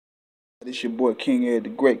This your boy King Ed the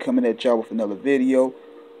Great coming at y'all with another video.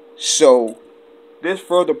 So, this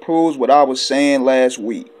further proves what I was saying last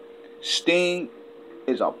week. Sting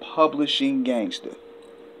is a publishing gangster.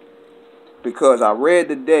 Because I read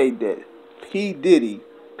today that P. Diddy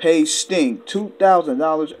paid Sting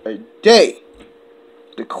 $2,000 a day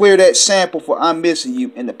to clear that sample for I'm Missing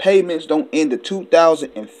You, and the payments don't end to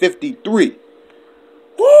 2053.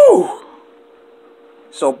 Woo!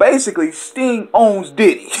 So basically, Sting owns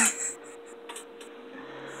Diddy.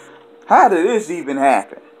 How did this even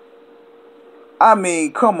happen? I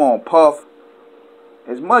mean, come on, Puff.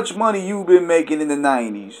 As much money you've been making in the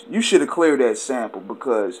 90s, you should have cleared that sample,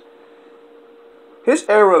 because his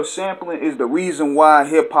era of sampling is the reason why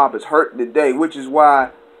hip-hop is hurting today, which is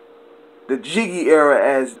why the Jiggy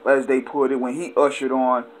era, as they put it, when he ushered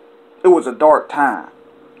on, it was a dark time.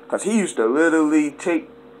 Because he used to literally take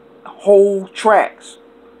whole tracks.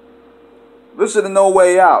 Listen to No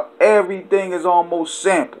Way Out. Everything is almost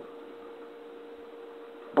sampled.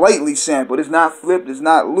 Blatantly sampled. It's not flipped. It's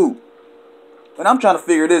not looped. And I'm trying to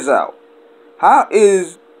figure this out. How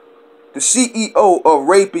is the CEO of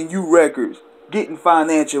Raping You Records getting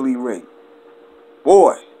financially raped?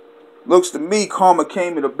 Boy, looks to me karma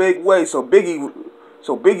came in a big way. So Biggie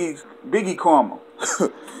karma.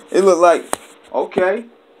 It looked like, okay,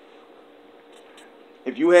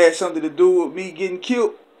 if you had something to do with me getting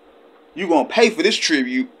killed, you gonna pay for this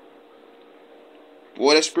tribute.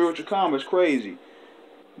 Boy, that spiritual karma is crazy.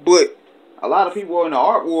 But a lot of people are in the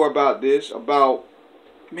art war about this. About,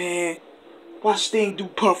 man, why Sting do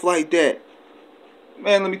Puff like that?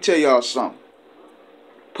 Man, let me tell y'all something.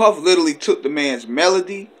 Puff literally took the man's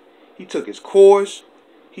melody. He took his chorus.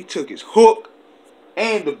 He took his hook.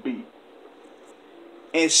 And the beat.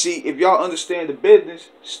 And see, if y'all understand the business,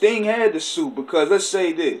 Sting had to sue. Because let's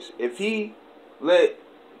say this. If he let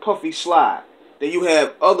Puffy slide, then you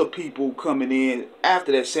have other people coming in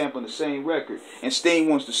after that sampling the same record, and Sting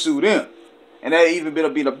wants to sue them, and that even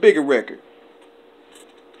being a bigger record.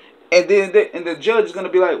 And then the judge is gonna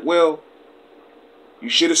be like, well, you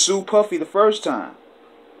should have sued Puffy the first time.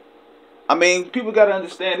 I mean, people gotta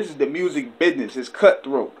understand this is the music business. It's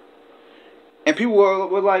cutthroat. And people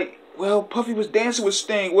were like, well, Puffy was dancing with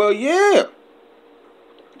Sting. Well, yeah.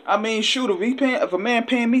 I mean, shoot, if a man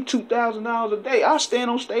paying me $2,000 a day, I stand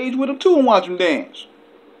on stage with him too and watch him dance.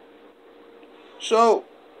 So,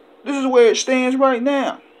 this is where it stands right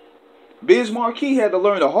now. Biz Markie had to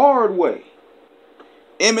learn the hard way.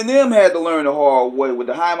 Eminem had to learn the hard way with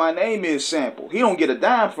the Hi My Name Is sample. He don't get a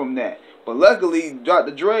dime from that. But luckily, Dr.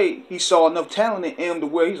 Dre, he saw enough talent in him to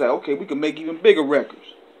where he's like, okay, we can make even bigger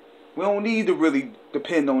records. We don't need to really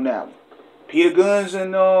depend on that one. Peter Guns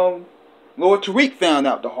and Lord Tariq found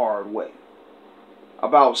out the hard way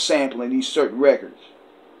about sampling these certain records.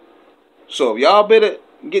 So y'all better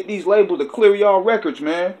get these labels to clear y'all records,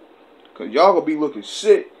 man. Because y'all gonna be looking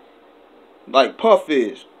sick like Puff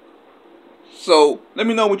is. So let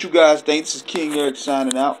me know what you guys think. This is King Eric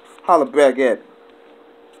signing out. Holla back at me.